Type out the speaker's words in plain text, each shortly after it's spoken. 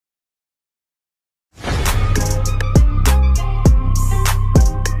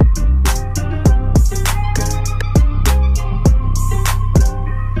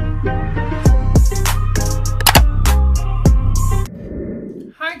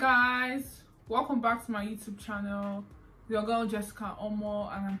Guys, welcome back to my YouTube channel. Your girl Jessica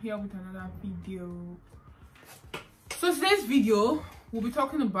Omo, and I'm here with another video. So today's video we'll be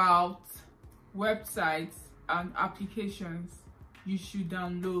talking about websites and applications you should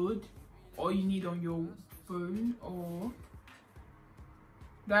download or you need on your phone, or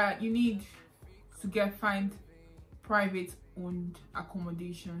that you need to find private owned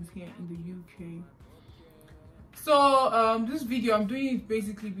accommodations here in the UK. So this video I'm doing it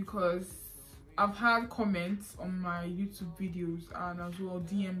basically because I've had comments on my YouTube videos and as well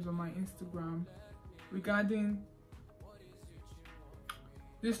DMs on my Instagram regarding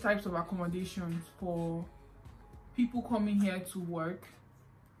these types of accommodations for people coming here to work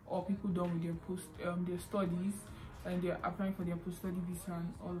or people done with their studies and they're applying for their post-study visa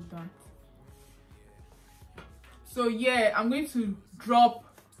and all of that. So yeah, I'm going to drop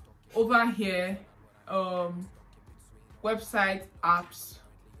over here website apps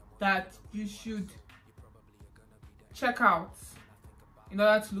that you should check out in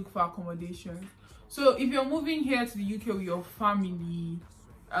order to look for accommodations. So if you're moving here to the UK with your family,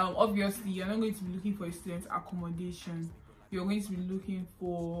 obviously you're not going to be looking for a student accommodation. You're going to be looking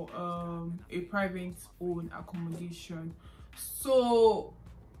for a private owned accommodation. So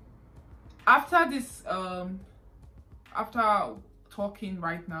after this after talking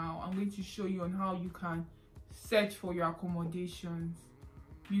right now, I'm going to show you on how you can search for your accommodations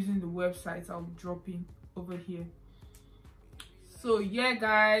using the websites I'll be dropping over here. So yeah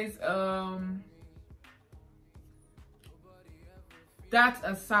guys, that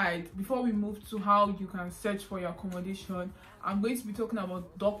aside, before we move to how you can search for your accommodation, I'm going to be talking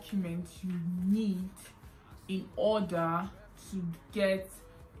about documents you need in order to get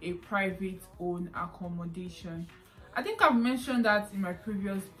a private owned accommodation. I think I've mentioned that in my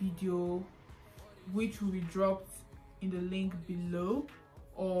previous video, which will be dropped in the link below,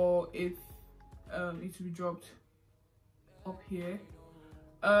 or if it will be dropped up here,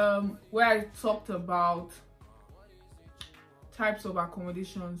 where I talked about types of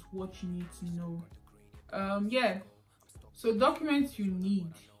accommodations, what you need to know. Yeah, so documents you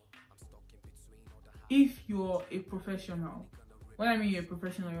need if you're a professional. When I mean you're a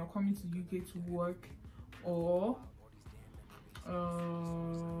professional, you're coming to the UK to work, or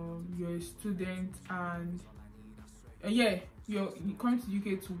you're a student and yeah, you're coming to the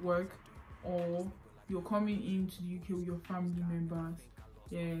UK to work, or you're coming into the UK with your family members.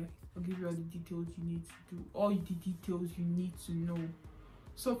 Yeah, I'll give you all the details you need to do, all the details you need to know.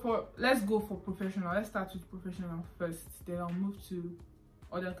 So let's go for professional. Let's start with professional first, then I'll move to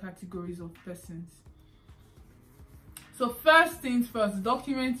other categories of persons. So first things first,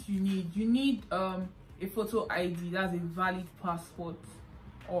 documents you need a photo ID, that's a valid passport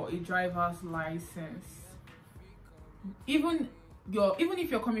or a driver's license. Even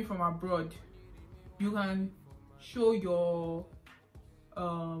if you're coming from abroad, you can show your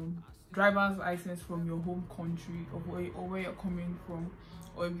driver's license from your home country or where you're coming from,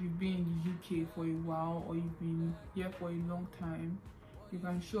 or if you've been in the UK for a while or you've been here for a long time, you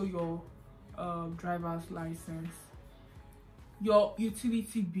can show your driver's license. Your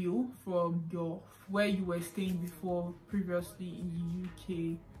utility bill from where you were staying before previously in the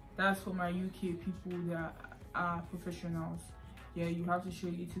UK. That's for my UK people that are professionals. Yeah, you have to show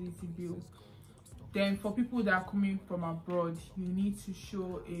utility bill. Then for people that are coming from abroad, you need to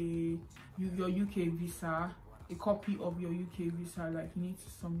show your UK visa, a copy of your UK visa. Like you need to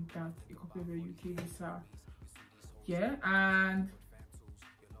submit that, a copy of your UK visa. Yeah, and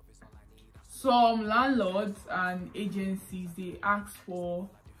some landlords and agencies, they ask for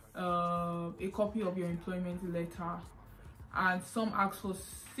a copy of your employment letter, and some ask for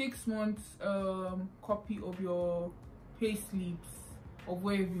 6 months copy of your pay slips of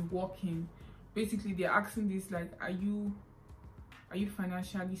where you've been working. Basically they're asking this, like, are you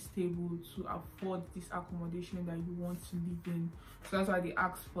financially stable to afford this accommodation that you want to live in? So that's why they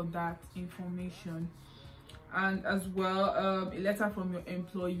ask for that information. And as well, a letter from your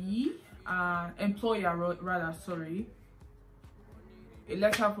employer rather, sorry, a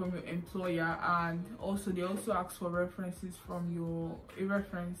letter from your employer. And also they also ask for references from a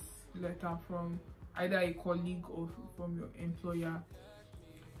reference letter from either a colleague or from your employer.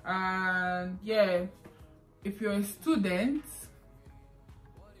 And yeah, if you're a student,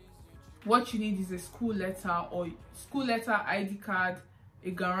 what you need is a school letter, ID card, a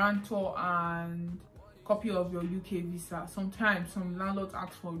guarantor, and copy of your UK visa. Sometimes some landlords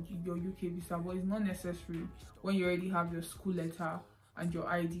ask for your UK visa, but it's not necessary when you already have your school letter and your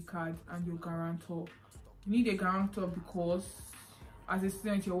ID card and your guarantor. You need a guarantor because as a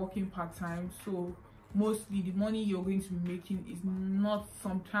student you're working part-time, so mostly the money you're going to be making is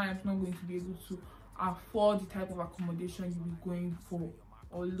sometimes not going to be able to afford the type of accommodation you'll be going for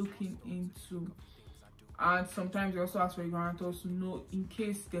or looking into. And sometimes you also ask for your guarantor to know, in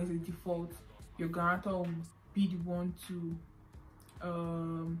case there's a default, your guarantor will be the one to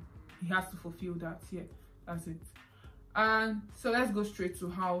he has to fulfill that. Yeah, that's it. And so let's go straight to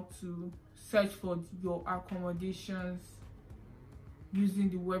how to search for your accommodations using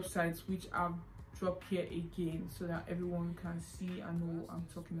the websites which I've dropped here again, so that everyone can see and know what I'm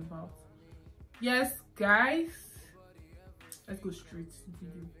talking about. Yes guys, let's go straight to the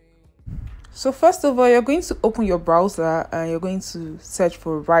video. So first of all, you're going to open your browser and you're going to search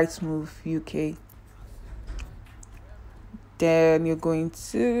for Rightmove UK. Then you're going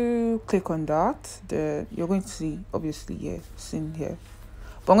to click on that. Then you're going to see, obviously, yeah, seen here.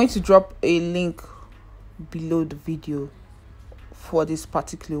 But I'm going to drop a link below the video for this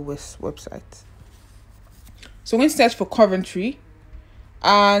particular website. So I'm going to search for Coventry,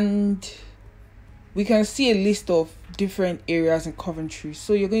 and we can see a list of different areas in Coventry.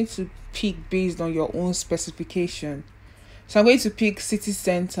 So you're going to pick based on your own specification. So I'm going to pick city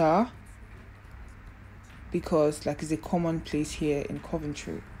center because like it's a common place here in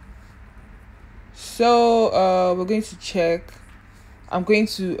Coventry. So we're going to check. I'm going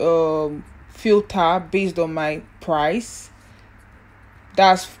to filter based on my price.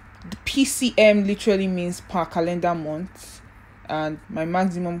 That's the PCM, literally means per calendar month, and my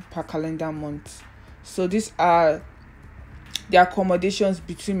maximum per calendar month. So these are the accommodations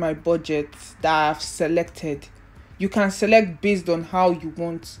between my budget that I've selected. You can select based on how you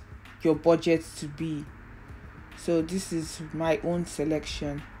want your budget to be. So this is my own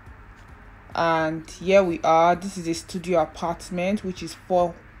selection, and here we are. This is a studio apartment, which is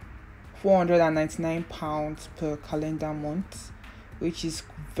 £499 per calendar month, which is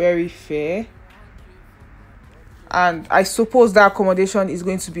very fair. And I suppose that accommodation is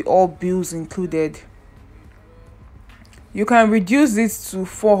going to be all bills included. You can reduce it to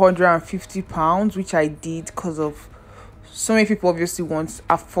 £450, which I did because of so many people obviously want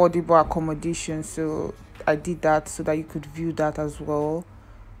affordable accommodation. So I did that so that you could view that as well.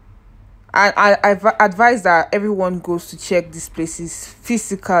 And I've advised that everyone goes to check these places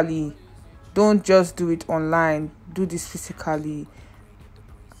physically. Don't just do it online. Do this physically.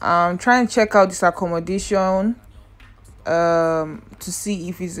 Try and check out this accommodation to see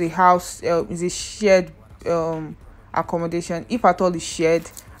if it's a house, is a shared accommodation. If at all it's shared,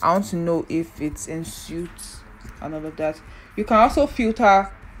 I want to know if it's in suits and all of that. You can also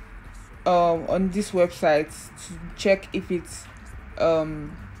filter on this website to check if it's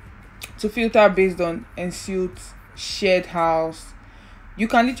to filter based on ensuite, shared house. You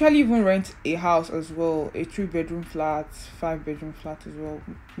can literally even rent a house as well, a 3-bedroom flat, 5-bedroom flat as well,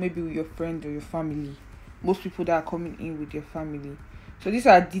 maybe with your friend or your family. Most people that are coming in with your family. So these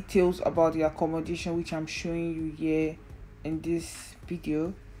are details about the accommodation which I'm showing you here in this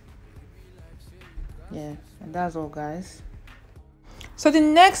video. Yeah, and that's all guys. So the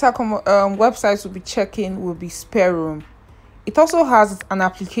next websites we'll be checking will be Spare Room. It also has an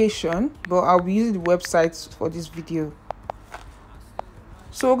application, but I'll be using the website for this video.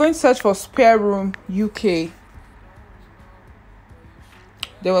 So we're going to search for Spare Room UK.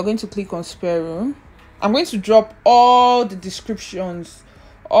 Then we're going to click on Spare Room. I'm going to drop all the descriptions,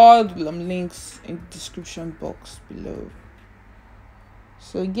 all the links in the description box below.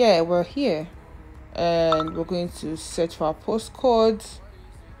 So yeah, we're here. And we're going to search for our postcode.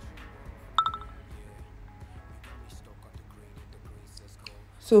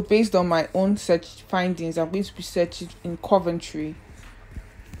 So based on my own search findings, I'm going to be searching in Coventry.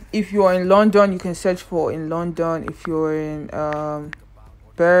 If you're in London, you can search for in London. If you're in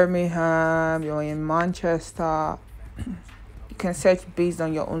Birmingham, you're in Manchester, you can search based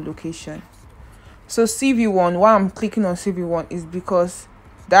on your own location. So CV1, why I'm clicking on CV1 is because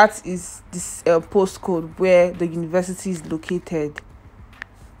that is this postcode where the university is located.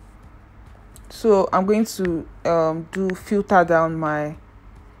 So I'm going to do filter down my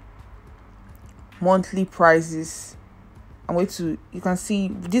monthly prices. I'm going to, you can see,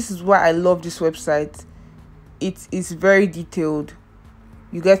 this is why I love this website. It is very detailed.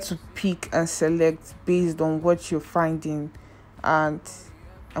 You get to pick and select based on what you're finding, and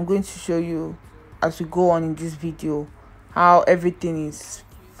I'm going to show you as we go on in this video how everything is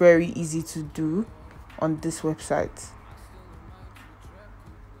very easy to do on this website.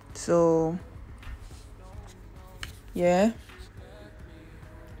 So yeah,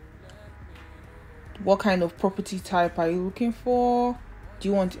 what kind of property type are you looking for? Do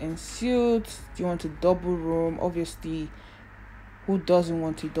you want en suite? Do you want a double room? Obviously, who doesn't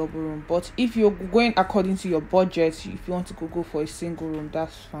want a double room. But if you're going according to your budget, if you want to go for a single room,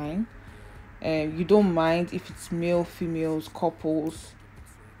 that's fine. You don't mind if it's male, females, couples.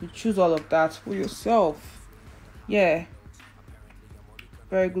 You choose all of that for yourself. Yeah,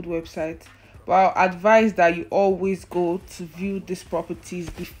 very good website. But I'll advise that you always go to view these properties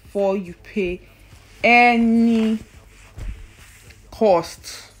before you pay any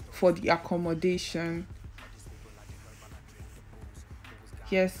cost for the accommodation.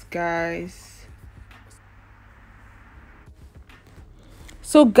 Yes, guys.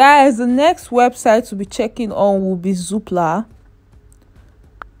 So guys, the next website to be checking on will be Zoopla.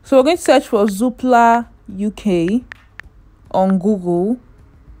 So we're going to search for Zoopla UK on Google.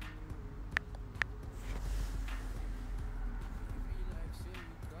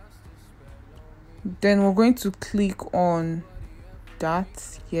 Then we're going to click on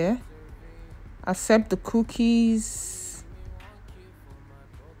that here. Accept the cookies.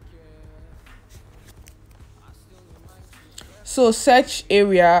 So search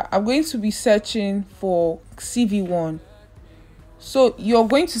area, I'm going to be searching for CV1. So you're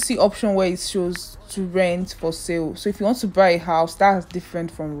going to see option where it shows to rent for sale. So if you want to buy a house, that's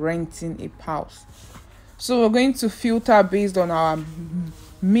different from renting a house. So we're going to filter based on our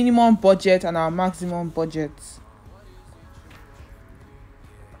minimum budget and our maximum budget.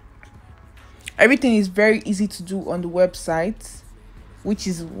 Everything is very easy to do on the website, which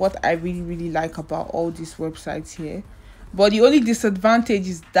is what I really like about all these websites here. But the only disadvantage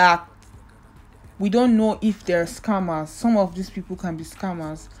is that we don't know if they're scammers. Some of these people can be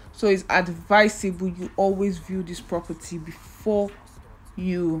scammers. So it's advisable you always view this property before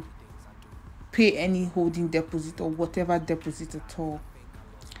you pay any holding deposit or whatever deposit at all.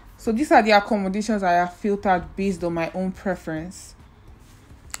 So these are the accommodations I have filtered based on my own preference.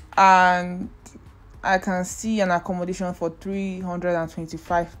 And I can see an accommodation for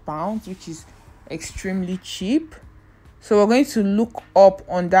 £325, which is extremely cheap. So we're going to look up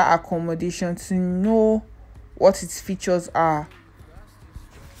on that accommodation to know what its features are.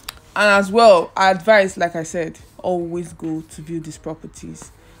 And as well, I advise, like I said, always go to view these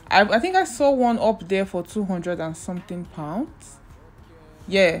properties. I think I saw one up there for 200 and something pounds.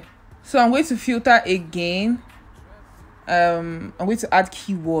 Yeah. So I'm going to filter again. I'm going to add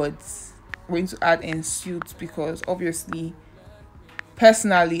keywords. I'm going to add ensuite because obviously,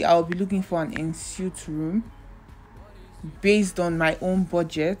 personally, I'll be looking for an ensuite room based on my own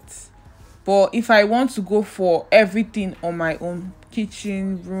budget. But if I want to go for everything on my own,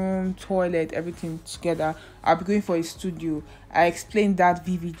 kitchen, room, toilet, everything together, I'll be going for a studio. I explained that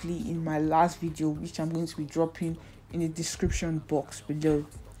vividly in my last video, which I'm going to be dropping in the description box below.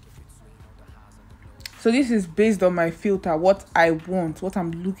 So this is based on my filter, what I want, what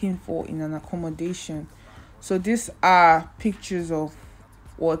I'm looking for in an accommodation. So these are pictures of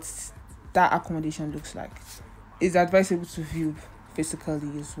what that accommodation looks like. It's advisable to view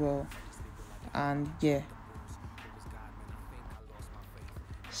physically as well. And yeah.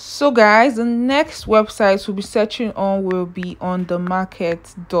 So guys, the next website we'll be searching on will be on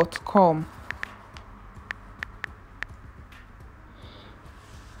themarket.com.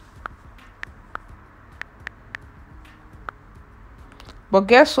 But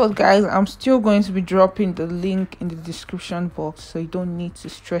guess what, guys? I'm still going to be dropping the link in the description box, so you don't need to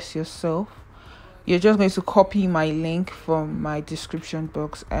stress yourself. You're just going to copy my link from my description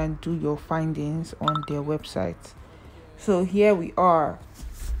box and do your findings on their website. So here we are.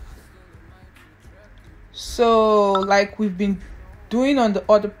 So like we've been doing on the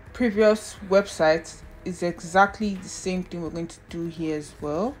other previous websites, it's exactly the same thing we're going to do here as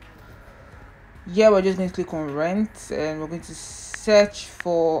well. Yeah, we're just going to click on rent and we're going to search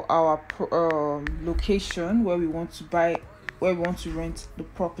for our location where we want to rent the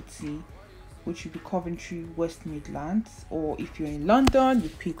property, which will be Coventry, West Midlands. Or if you're in London, you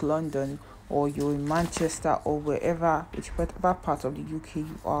pick London, or you're in Manchester, or whichever part of the UK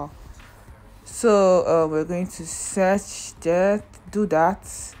you are. So we're going to search that, do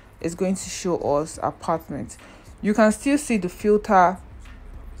that. It's going to show us apartment. You can still see the filter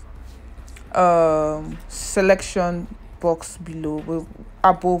selection box below,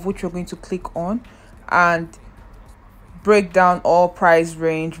 above, which we're going to click on, and break down all price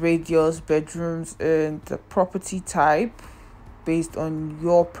range, radius, bedrooms, and the property type based on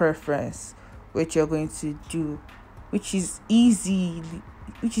your preference, which you're going to do, which is easy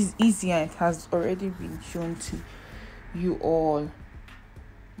and it has already been shown to you all.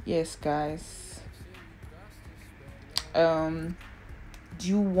 Yes, guys. Do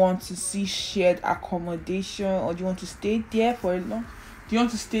you want to see shared accommodation, or do you want to stay there for a long? Do you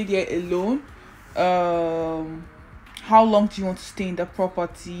want to stay there alone? how long do you want to stay in the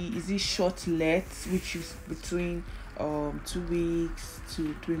property? Is it short let, which is between 2 weeks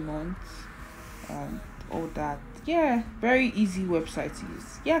to 3 months, all that. Yeah, very easy website to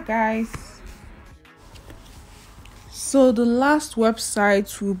use. Yeah, guys. So the last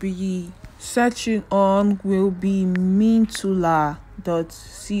website we'll be searching on will be Mitula.co.uk.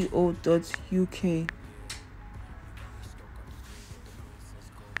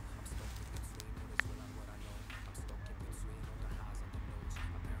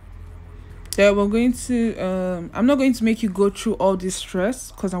 Yeah, we're going to I'm not going to make you go through all this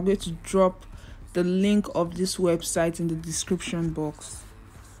stress, because I'm going to drop the link of this website in the description box.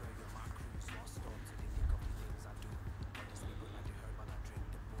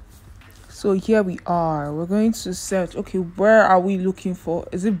 So here we are. We're going to search. Okay, where are we looking for?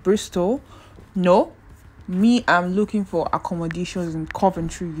 Is it Bristol? No. I'm looking for accommodations in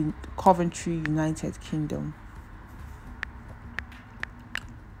Coventry, United Kingdom.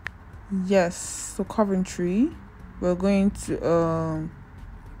 Yes, so Coventry. We're going to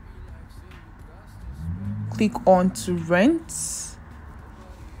click on to rent,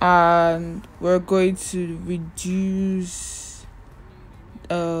 and we're going to reduce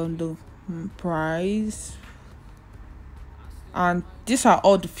the price, and these are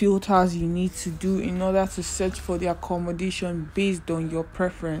all the filters you need to do in order to search for the accommodation based on your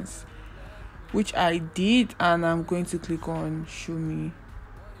preference, which I did. And I'm going to click on show me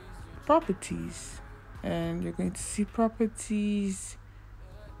properties, and you're going to see properties.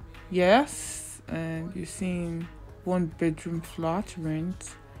 Yes, and you're seeing 1-bedroom flat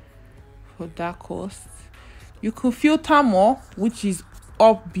rent for that cost. You could filter more, which is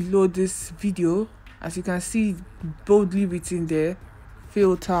up below this video, as you can see boldly written there,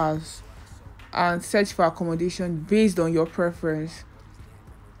 filters, and search for accommodation based on your preference.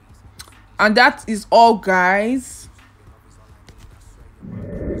 And that is all, guys.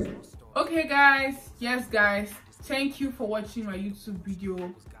 Okay guys, yes guys, thank you for watching my YouTube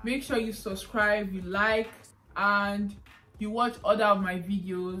video. Make sure you subscribe, you like, and you watch other of my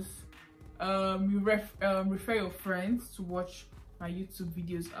videos. You refer your friends to watch my YouTube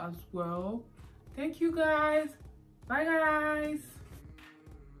videos as well. Thank you guys. Bye guys.